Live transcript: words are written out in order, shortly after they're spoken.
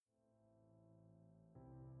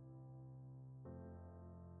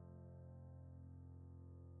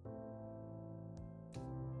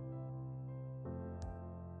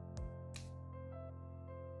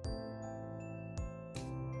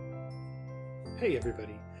Hey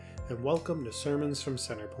everybody, and welcome to Sermons from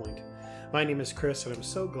Centerpoint. My name is Chris, and I'm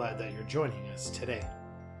so glad that you're joining us today.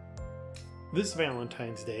 This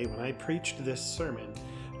Valentine's Day, when I preached this sermon,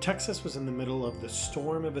 Texas was in the middle of the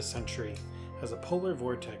storm of a century as a polar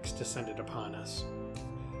vortex descended upon us.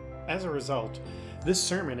 As a result, this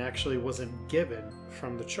sermon actually wasn't given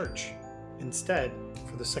from the church. Instead,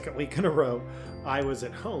 for the second week in a row, I was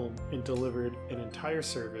at home and delivered an entire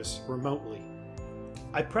service remotely.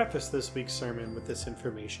 I preface this week's sermon with this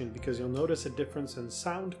information because you'll notice a difference in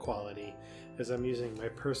sound quality as I'm using my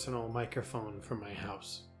personal microphone from my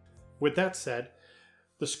house. With that said,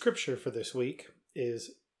 the scripture for this week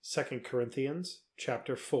is 2 Corinthians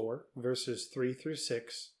chapter 4, verses 3 through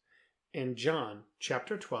 6, and John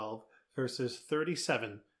chapter 12, verses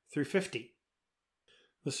 37 through 50.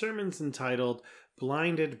 The sermon's entitled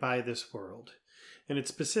Blinded by This World, and it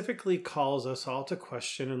specifically calls us all to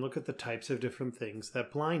question and look at the types of different things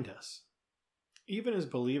that blind us. Even as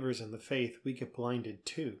believers in the faith, we get blinded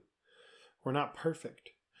too. We're not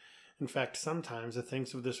perfect. In fact, sometimes the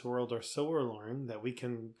things of this world are so alluring that we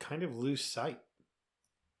can kind of lose sight.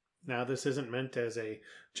 Now, this isn't meant as a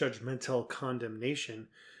judgmental condemnation,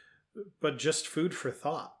 but just food for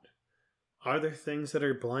thought. Are there things that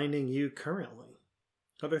are blinding you currently?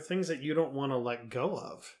 Are there things that you don't want to let go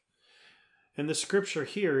of? In the scripture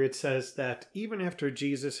here, it says that even after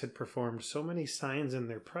Jesus had performed so many signs in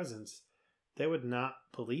their presence, they would not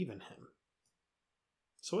believe in him.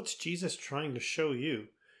 So what's Jesus trying to show you?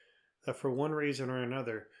 That for one reason or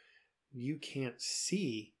another, you can't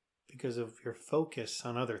see because of your focus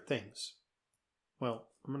on other things. Well,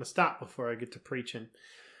 I'm going to stop before I get to preaching.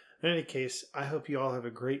 In any case, I hope you all have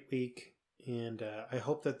a great week, and I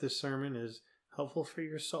hope that this sermon is helpful for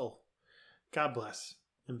your soul. God bless,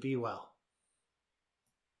 and be well.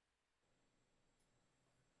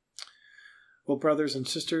 Well, brothers and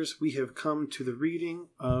sisters, we have come to the reading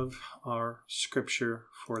of our scripture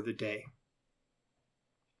for the day.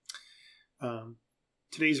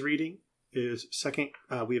 Today's reading is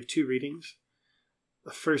we have two readings.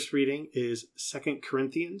 The first reading is 2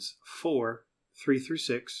 Corinthians 4, 3 through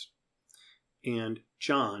 6, and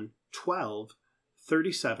John 12,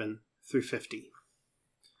 37 through 50.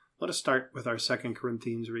 Let us start with our 2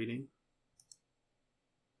 Corinthians reading.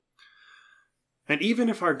 And even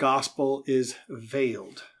if our gospel is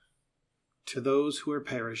veiled to those who are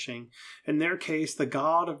perishing, in their case the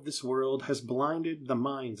God of this world has blinded the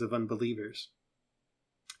minds of unbelievers,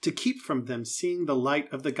 to keep from them seeing the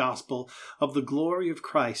light of the gospel of the glory of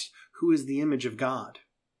Christ, who is the image of God.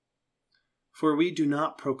 For we do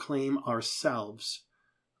not proclaim ourselves,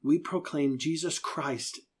 we proclaim Jesus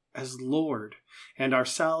Christ as Lord, and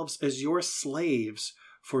ourselves as your slaves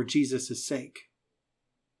for Jesus' sake.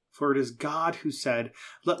 For it is God who said,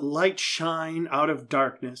 "Let light shine out of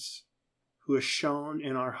darkness," who has shone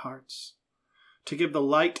in our hearts, to give the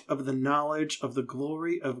light of the knowledge of the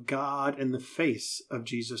glory of God in the face of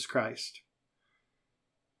Jesus Christ.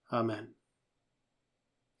 Amen.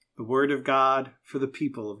 The word of God for the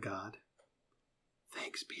people of God.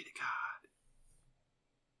 Thanks be to God.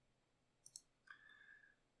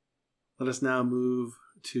 Let us now move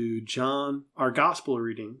to John, our gospel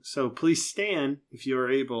reading. So please stand if you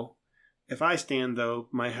are able. If I stand, though,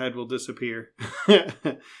 my head will disappear.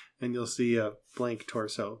 And you'll see a blank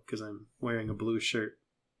torso because I'm wearing a blue shirt.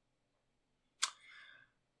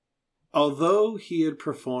 Although he had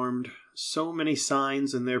performed so many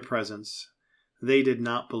signs in their presence, they did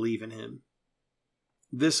not believe in him.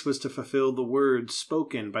 This was to fulfill the words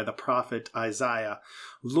spoken by the prophet Isaiah.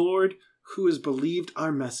 "Lord, who has believed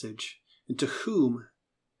our message, and to whom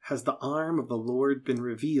has the arm of the Lord been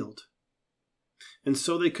revealed?" And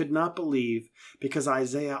so they could not believe, because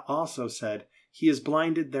Isaiah also said, "He has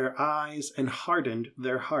blinded their eyes and hardened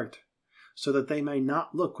their heart, so that they may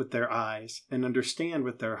not look with their eyes and understand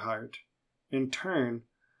with their heart. In turn,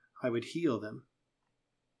 I would heal them."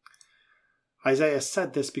 Isaiah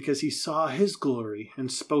said this because he saw his glory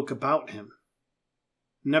and spoke about him.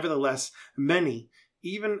 Nevertheless, many,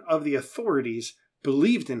 even of the authorities,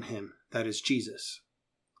 believed in him, that is Jesus.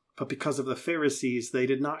 But because of the Pharisees, they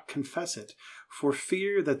did not confess it, for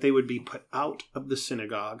fear that they would be put out of the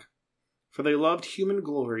synagogue. For they loved human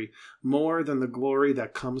glory more than the glory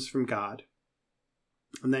that comes from God.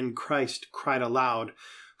 And then Christ cried aloud,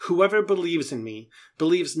 "Whoever believes in me,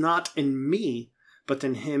 believes not in me, but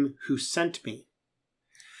in him who sent me.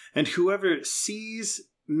 And whoever sees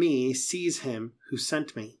me, sees him who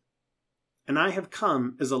sent me. And I have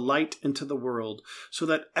come as a light into the world, so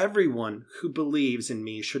that everyone who believes in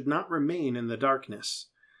me should not remain in the darkness.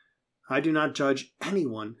 I do not judge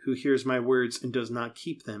anyone who hears my words and does not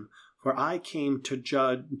keep them, for I came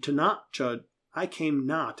to not judge I came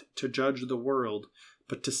not to judge the world,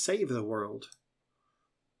 but to save the world.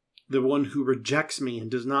 The one who rejects me and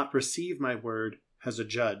does not receive my word has a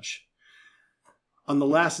judge. On the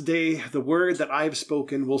last day, the word that I have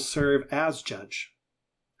spoken will serve as judge.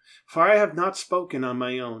 For I have not spoken on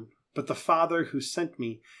my own, but the Father who sent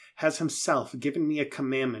me has himself given me a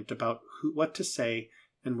commandment about what to say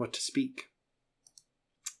and what to speak.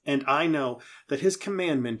 And I know that his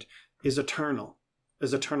commandment is eternal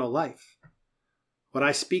life. What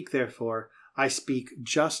I speak, therefore, I speak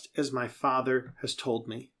just as my Father has told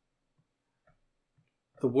me.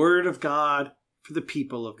 The word of God for the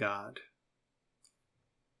people of God.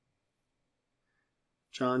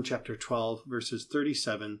 John chapter 12, verses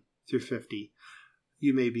 37 through 50.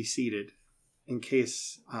 You may be seated in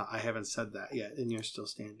case I haven't said that yet and you're still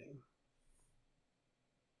standing.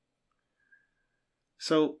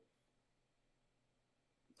 So,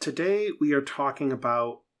 today we are talking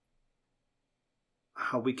about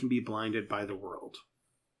how we can be blinded by the world.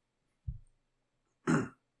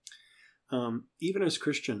 Even as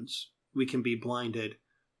Christians, we can be blinded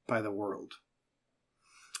by the world.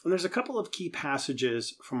 And there's a couple of key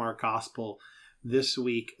passages from our gospel this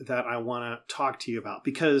week that I want to talk to you about,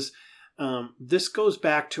 because this goes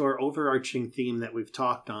back to our overarching theme that we've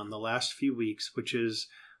talked on the last few weeks, which is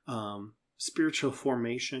spiritual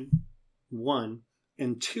formation, 1,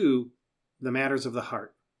 and 2, the matters of the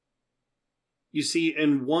heart. You see,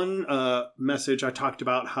 in one message, I talked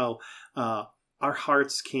about how our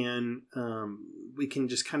hearts we can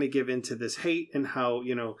just kind of give into this hate, and how,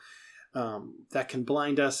 that can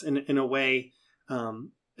blind us in a way.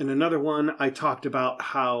 In another one, I talked about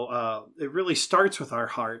how it really starts with our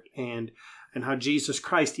heart, and how Jesus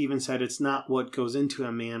Christ even said it's not what goes into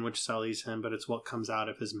a man which sullies him, but it's what comes out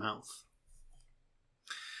of his mouth.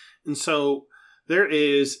 And so there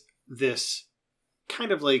is this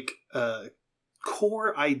kind of like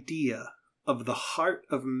core idea of the heart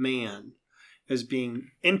of man as being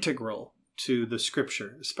integral to the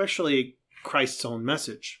scripture, especially Christ's own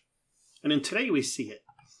message. And in today we see it.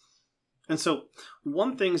 And so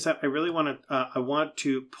one thing that I really want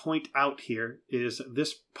to point out here is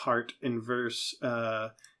this part in verse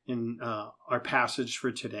in our passage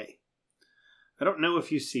for today. I don't know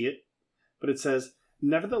if you see it, but it says,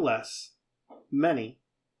 "Nevertheless, many,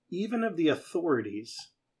 even of the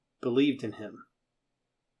authorities, believed in him.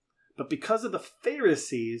 But because of the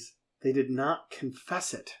Pharisees, they did not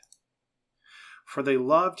confess it. For they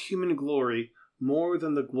loved human glory more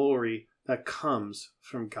than the glory that comes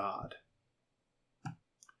from God."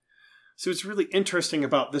 So what's really interesting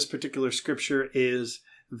about this particular scripture is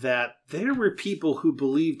that there were people who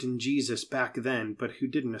believed in Jesus back then, but who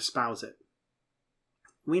didn't espouse it.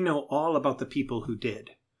 We know all about the people who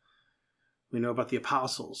did. We know about the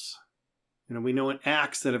apostles. We know in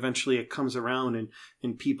Acts that eventually it comes around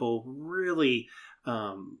and people really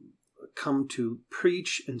come to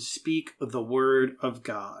preach and speak the word of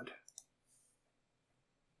God.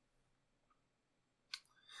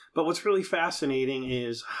 But what's really fascinating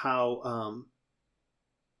is how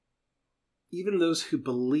even those who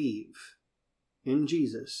believe in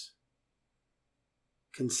Jesus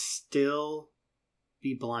can still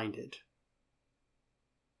be blinded,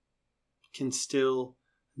 can still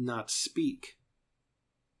not speak.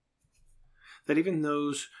 That even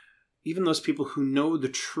those people who know the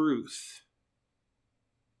truth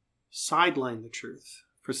sideline the truth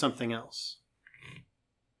for something else.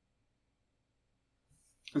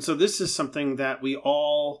 And so this is something that we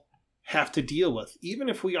all have to deal with, even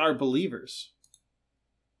if we are believers.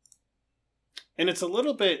 And it's a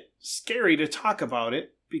little bit scary to talk about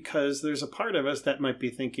it, because there's a part of us that might be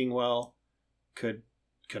thinking, well, could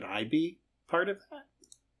I be part of that?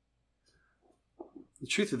 The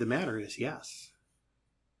truth of the matter is, yes.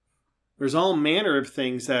 There's all manner of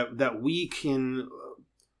things that we can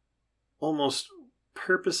almost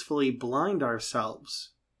purposefully blind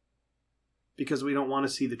ourselves because we don't want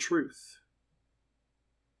to see the truth.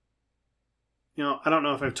 I don't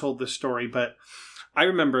know if I've told this story, but I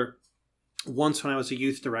remember once when I was a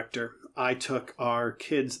youth director, I took our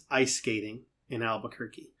kids ice skating in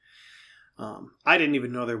Albuquerque. I didn't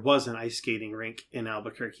even know there was an ice skating rink in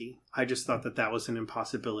Albuquerque. I just thought that was an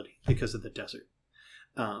impossibility because of the desert.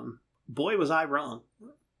 Boy, was I wrong.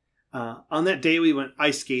 On that day we went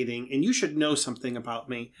ice skating, and you should know something about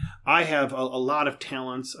me. I have a lot of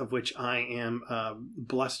talents of which I am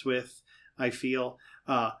blessed with, I feel.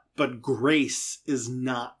 But grace is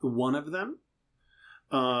not one of them.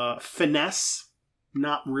 Finesse,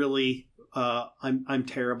 not really. I'm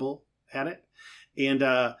terrible at it.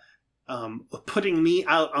 And putting me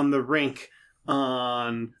out on the rink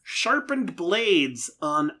on sharpened blades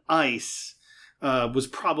on ice was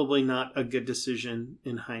probably not a good decision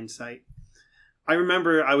in hindsight. I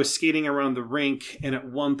remember I was skating around the rink, and at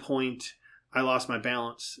one point I lost my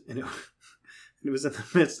balance, and it was in the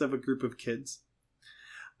midst of a group of kids.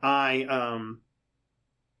 I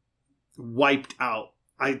wiped out.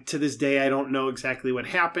 To this day, I don't know exactly what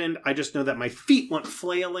happened. I just know that my feet went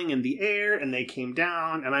flailing in the air and they came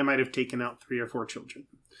down, and I might have taken out 3 or 4 children.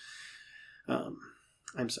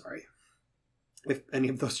 I'm sorry. If any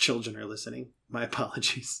of those children are listening, my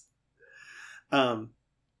apologies. But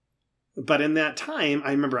in that time,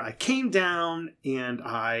 I remember I came down and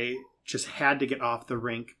I just had to get off the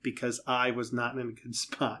rink because I was not in a good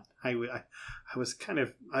spot. I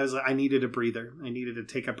needed a breather. I needed to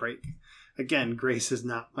take a break. Again, grace is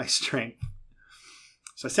not my strength.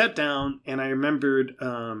 So I sat down and I remembered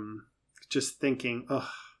just thinking, oh,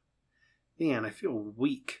 man, I feel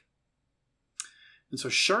weak. And so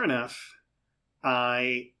sure enough,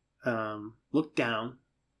 I looked down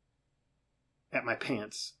at my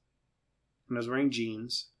pants and I was wearing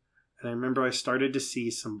jeans. And I remember I started to see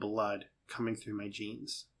some blood coming through my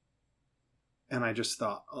jeans. And I just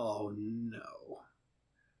thought, oh no.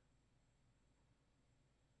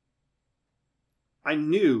 I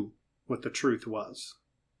knew what the truth was.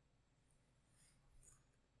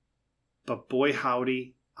 But boy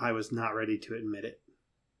howdy, I was not ready to admit it.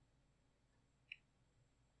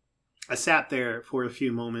 I sat there for a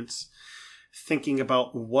few moments thinking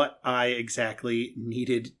about what I exactly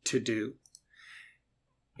needed to do.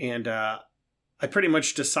 And I pretty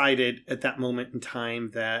much decided at that moment in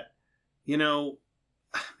time that, maybe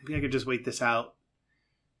I could just wait this out.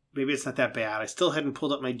 Maybe it's not that bad. I still hadn't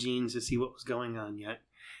pulled up my jeans to see what was going on yet.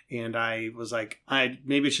 And I was like,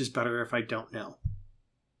 maybe it's just better if I don't know.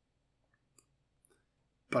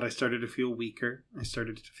 But I started to feel weaker. I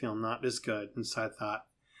started to feel not as good. And so I thought,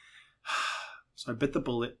 so I bit the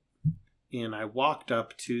bullet and I walked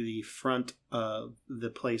up to the front of the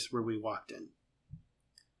place where we walked in.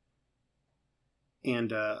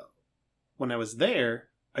 And when I was there,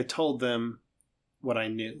 I told them what I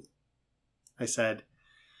knew. I said,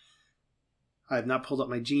 I have not pulled up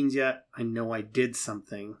my jeans yet. I know I did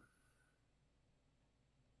something,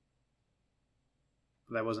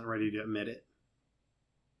 but I wasn't ready to admit it.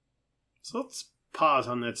 So let's pause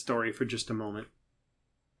on that story for just a moment.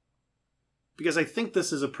 Because I think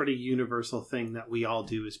this is a pretty universal thing that we all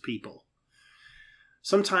do as people.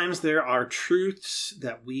 Sometimes there are truths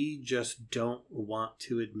that we just don't want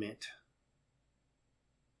to admit.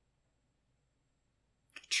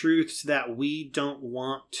 Truths that we don't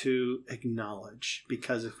want to acknowledge.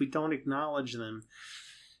 Because if we don't acknowledge them,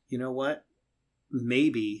 you know what?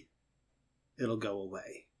 Maybe it'll go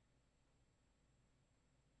away.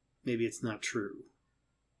 Maybe it's not true.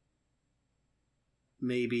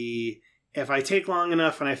 Maybe if I take long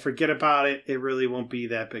enough and I forget about it, it really won't be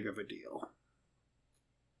that big of a deal.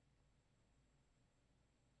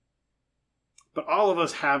 But all of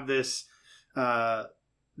us have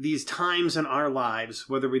these times in our lives,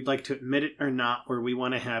 whether we'd like to admit it or not, where we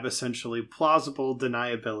want to have essentially plausible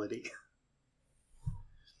deniability.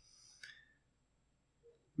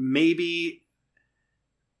 Maybe,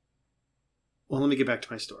 well, let me get back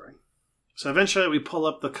to my story. So eventually we pull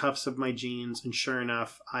up the cuffs of my jeans, and sure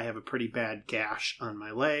enough, I have a pretty bad gash on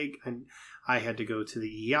my leg, and I had to go to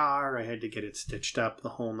the ER. I had to get it stitched up, the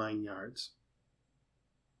whole 9 yards.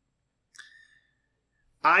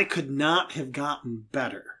 I could not have gotten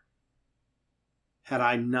better had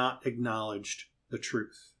I not acknowledged the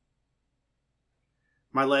truth.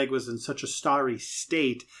 My leg was in such a starry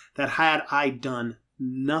state that had I done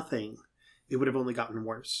nothing, it would have only gotten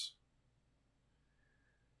worse.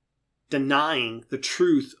 Denying the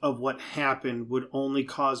truth of what happened would only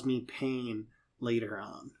cause me pain later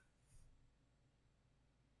on.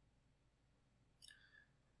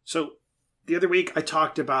 So, the other week I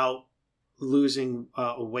talked about losing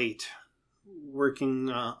weight, working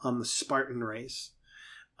on the Spartan race,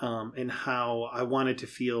 and how I wanted to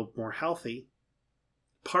feel more healthy.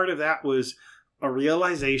 Part of that was a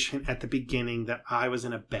realization at the beginning that I was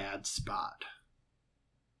in a bad spot.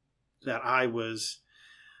 That I was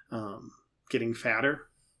getting fatter,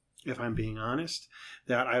 if I'm being honest.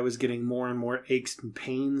 That I was getting more and more aches and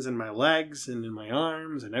pains in my legs and in my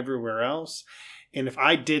arms and everywhere else. And if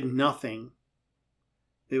I did nothing,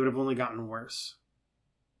 they would have only gotten worse.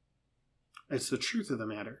 It's the truth of the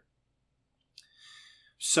matter.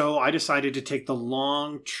 So I decided to take the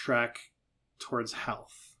long trek towards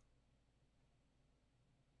health.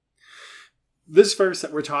 This verse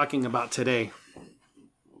that we're talking about today,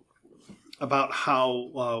 about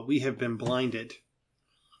how we have been blinded,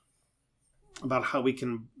 about how we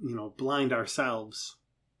can, blind ourselves,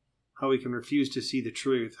 how we can refuse to see the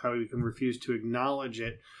truth, how we can refuse to acknowledge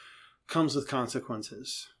it, comes with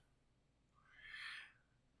consequences.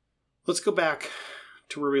 Let's go back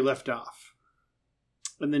to where we left off.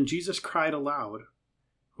 And then Jesus cried aloud,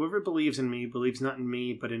 "Whoever believes in me believes not in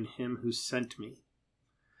me, but in him who sent me.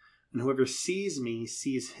 And whoever sees me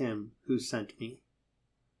sees him who sent me.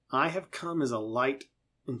 I have come as a light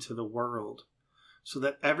into the world, so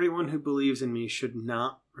that everyone who believes in me should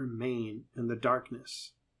not remain in the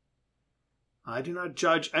darkness. I do not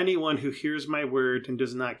judge anyone who hears my word and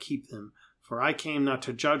does not keep them, for I came not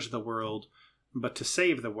to judge the world, but to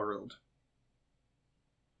save the world.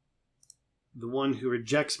 The one who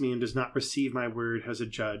rejects me and does not receive my word has a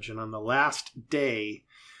judge, and on the last day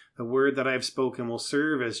the word that I have spoken will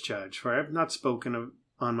serve as judge, for I have not spoken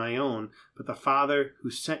on my own, but the Father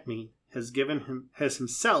who sent me has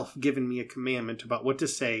himself given me a commandment about what to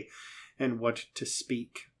say and what to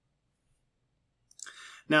speak."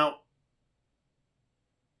 Now,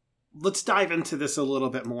 let's dive into this a little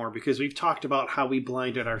bit more, because we've talked about how we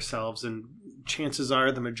blinded ourselves, and chances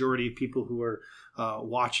are the majority of people who are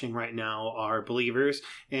watching right now are believers,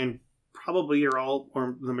 and probably you're all,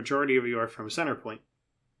 or the majority of you are from Centerpoint.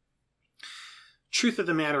 Truth of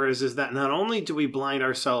the matter is that not only do we blind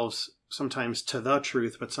ourselves sometimes to the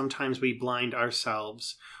truth, but sometimes we blind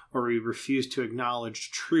ourselves, or we refuse to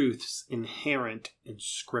acknowledge truths inherent in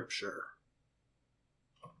Scripture.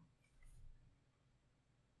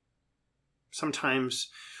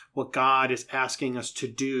 Sometimes what God is asking us to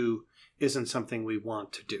do isn't something we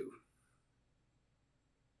want to do.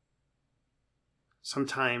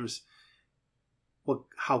 Sometimes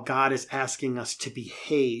how God is asking us to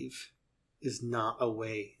behave is not a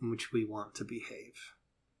way in which we want to behave.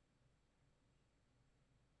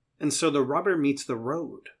 And so the rubber meets the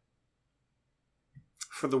road.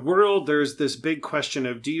 For the world, there's this big question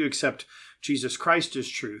of, do you accept Jesus Christ as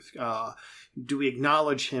truth? Do we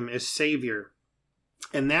acknowledge him as Savior?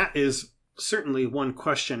 And that is certainly one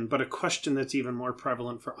question, but a question that's even more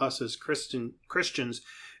prevalent for us as Christians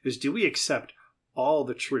is, do we accept all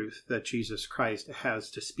the truth that Jesus Christ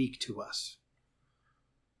has to speak to us?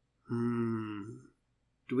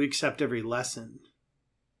 Do we accept every lesson?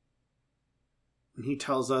 When he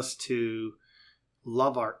tells us to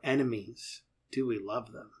love our enemies, do we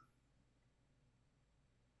love them?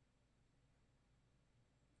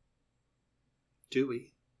 Do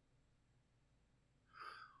we?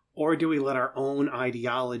 Or do we let our own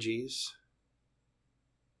ideologies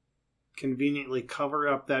conveniently cover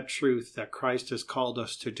up that truth that Christ has called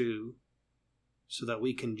us to do, so that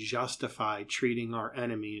we can justify treating our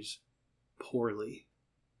enemies poorly?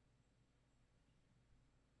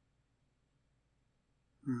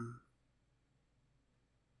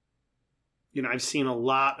 You know, I've seen a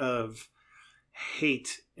lot of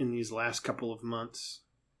hate in these last couple of months,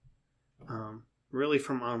 really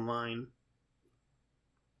from online.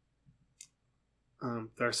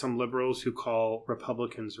 There are some liberals who call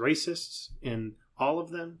Republicans racists, and all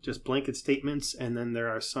of them just blanket statements. And then there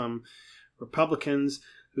are some Republicans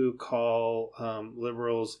who call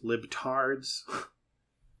liberals libtards.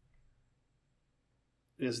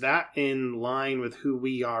 Is that in line with who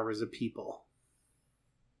we are as a people?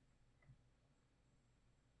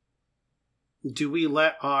 Do we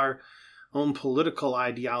let our own political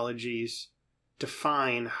ideologies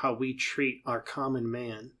define how we treat our common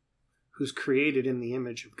man, who's created in the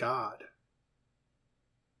image of God?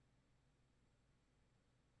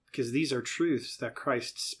 Because these are truths that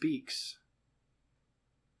Christ speaks.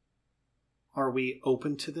 Are we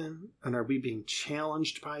open to them? And are we being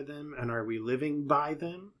challenged by them? And are we living by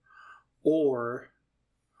them? Or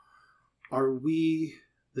are we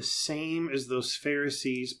the same as those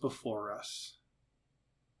Pharisees before us,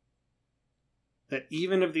 that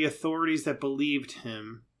even of the authorities that believed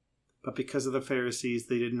him, but because of the Pharisees,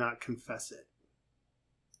 they did not confess it?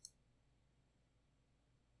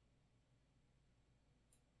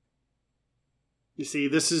 You see,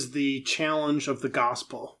 this is the challenge of the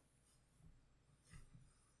gospel.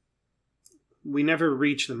 We never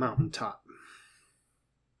reach the mountaintop.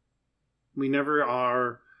 We never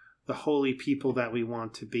are the holy people that we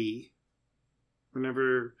want to be.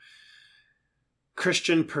 Whenever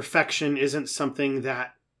Christian perfection isn't something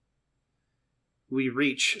that we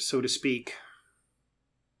reach, so to speak,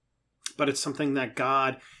 but it's something that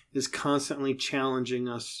God is constantly challenging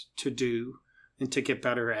us to do and to get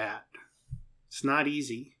better at. It's not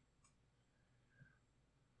easy.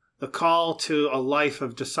 The call to a life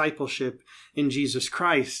of discipleship in Jesus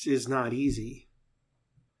Christ is not easy,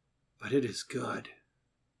 but it is good.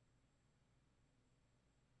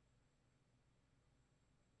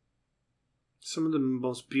 Some of the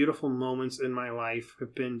most beautiful moments in my life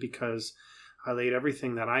have been because I laid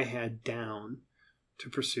everything that I had down to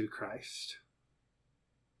pursue Christ.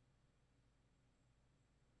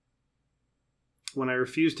 When I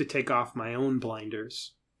refused to take off my own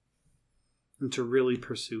blinders and to really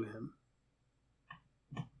pursue Him.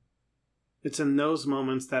 It's in those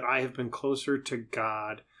moments that I have been closer to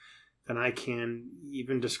God than I can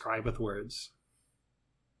even describe with words.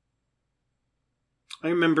 I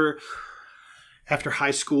remember after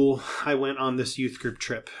high school, I went on this youth group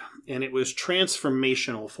trip, and it was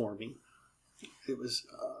transformational for me. It was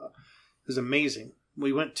amazing.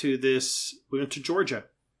 We went to Georgia.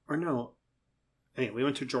 Anyway, we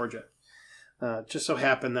went to Georgia. Just so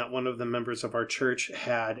happened that one of the members of our church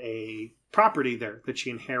had a property there that she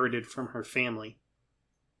inherited from her family.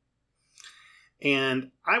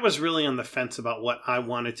 And I was really on the fence about what I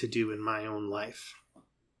wanted to do in my own life.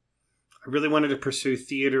 I really wanted to pursue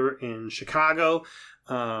theater in Chicago,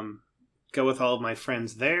 go with all of my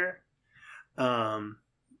friends there. And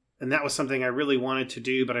that was something I really wanted to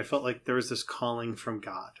do, but I felt like there was this calling from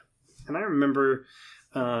God. And I remember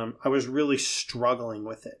I was really struggling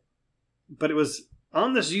with it. But it was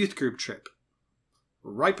on this youth group trip,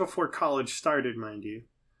 right before college started, mind you,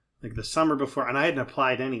 like the summer before, and I hadn't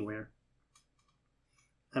applied anywhere.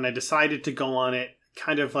 And I decided to go on it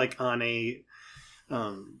kind of like on a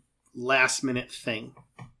last minute thing.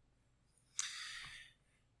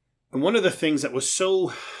 And one of the things that was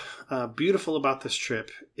so beautiful about this trip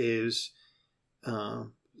is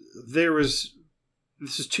this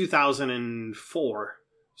is 2004,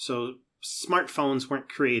 so smartphones weren't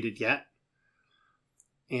created yet.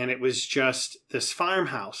 And it was just this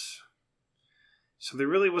farmhouse. So there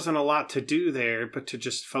really wasn't a lot to do there, but to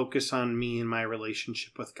just focus on me and my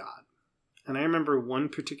relationship with God. And I remember one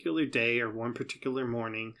particular day or one particular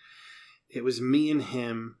morning, it was me and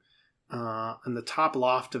him on the top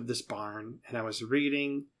loft of this barn. And I was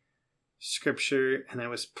reading scripture and I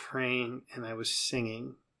was praying and I was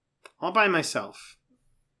singing all by myself.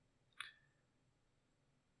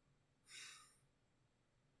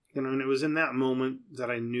 And it was in that moment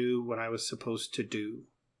that I knew what I was supposed to do.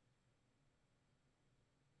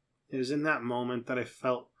 It was in that moment that I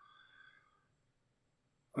felt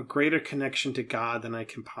a greater connection to God than I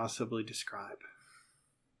can possibly describe.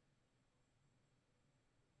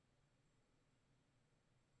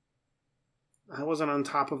 I wasn't on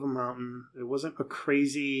top of a mountain. It wasn't a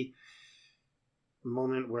crazy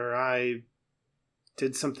moment where I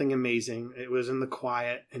did something amazing. It was in the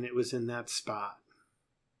quiet, and it was in that spot.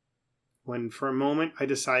 When for a moment I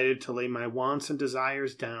decided to lay my wants and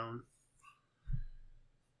desires down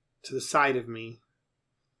to the side of me,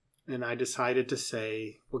 and I decided to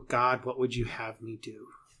say, well, God, what would you have me do?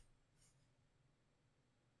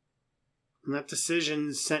 And that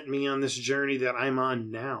decision sent me on this journey that I'm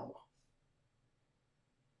on now,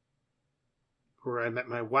 where I met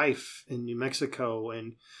my wife in New Mexico,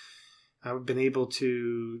 and I've been able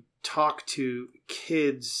to talk to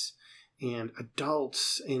kids and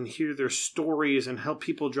adults and hear their stories and help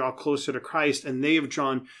people draw closer to Christ. And they have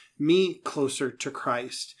drawn me closer to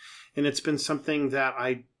Christ. And it's been something that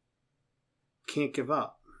I can't give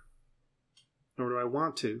up, nor do I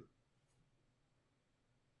want to.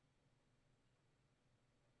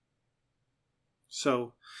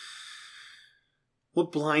 So,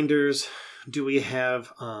 what blinders do we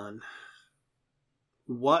have on?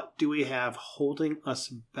 What do we have holding us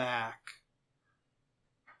back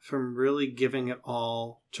from really giving it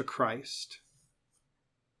all to Christ?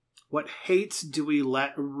 What hates do we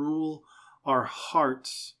let rule our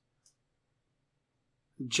hearts,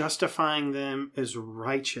 justifying them as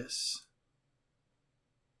righteous?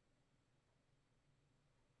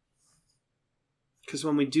 Because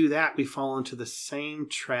when we do that, we fall into the same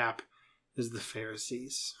trap as the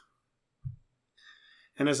Pharisees.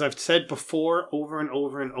 And as I've said before, over and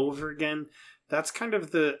over and over again, that's kind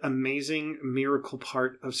of the amazing miracle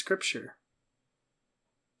part of Scripture,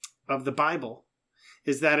 of the Bible,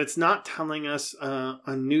 is that it's not telling us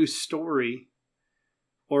a new story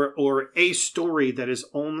or a story that is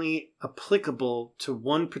only applicable to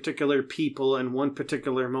one particular people and one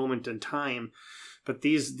particular moment in time. But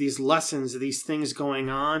these lessons, these things going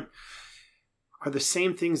on, are the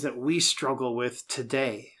same things that we struggle with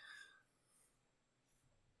today.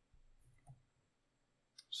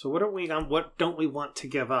 So what don't we want to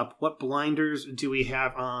give up? What blinders do we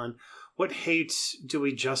have on? What hates do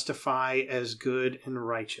we justify as good and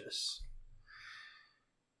righteous?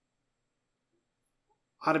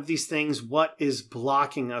 Out of these things, what is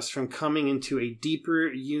blocking us from coming into a deeper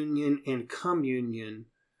union and communion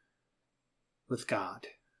with God?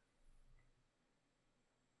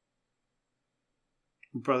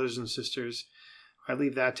 Brothers and sisters, I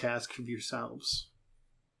leave that task for yourselves.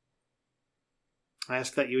 I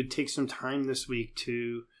ask that you would take some time this week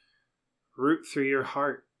to root through your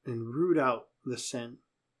heart and root out the sin.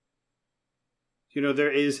 You know,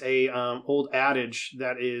 there is a old adage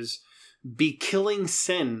that is, be killing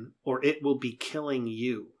sin or it will be killing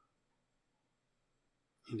you.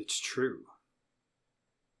 And it's true.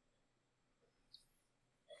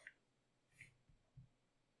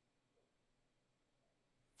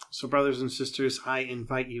 So, brothers and sisters, I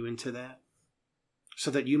invite you into that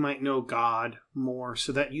so that you might know God more,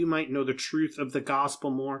 so that you might know the truth of the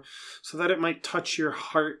gospel more, so that it might touch your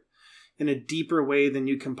heart in a deeper way than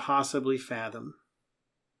you can possibly fathom.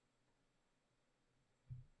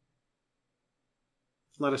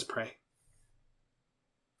 Let us pray.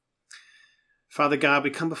 Father God,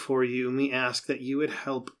 we come before you and we ask that you would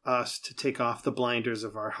help us to take off the blinders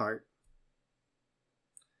of our heart.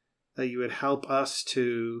 That you would help us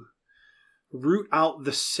to root out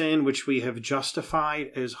the sin which we have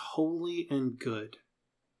justified as holy and good.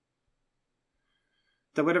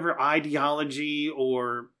 That whatever ideology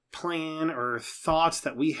or plan or thoughts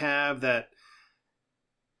that we have that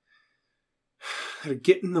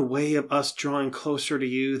get in the way of us drawing closer to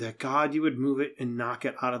you, that God, you would move it and knock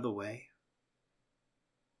it out of the way.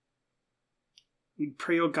 We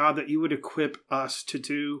pray, oh God, that you would equip us to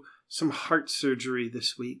do some heart surgery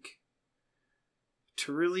this week,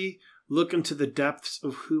 to really look into the depths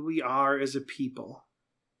of who we are as a people,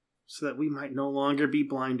 so that we might no longer be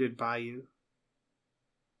blinded by you,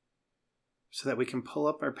 so that we can pull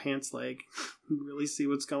up our pants leg and really see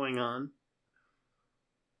what's going on,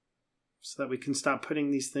 so that we can stop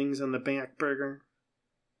putting these things on the back burner,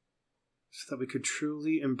 so that we could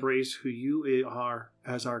truly embrace who you are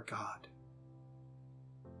as our God.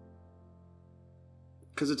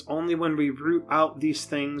 Because it's only when we root out these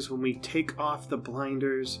things, when we take off the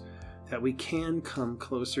blinders, that we can come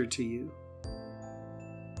closer to you.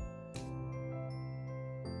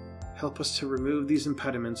 Help us to remove these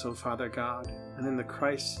impediments, O Father God. And in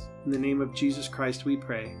the name of Jesus Christ we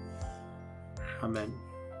pray. Amen.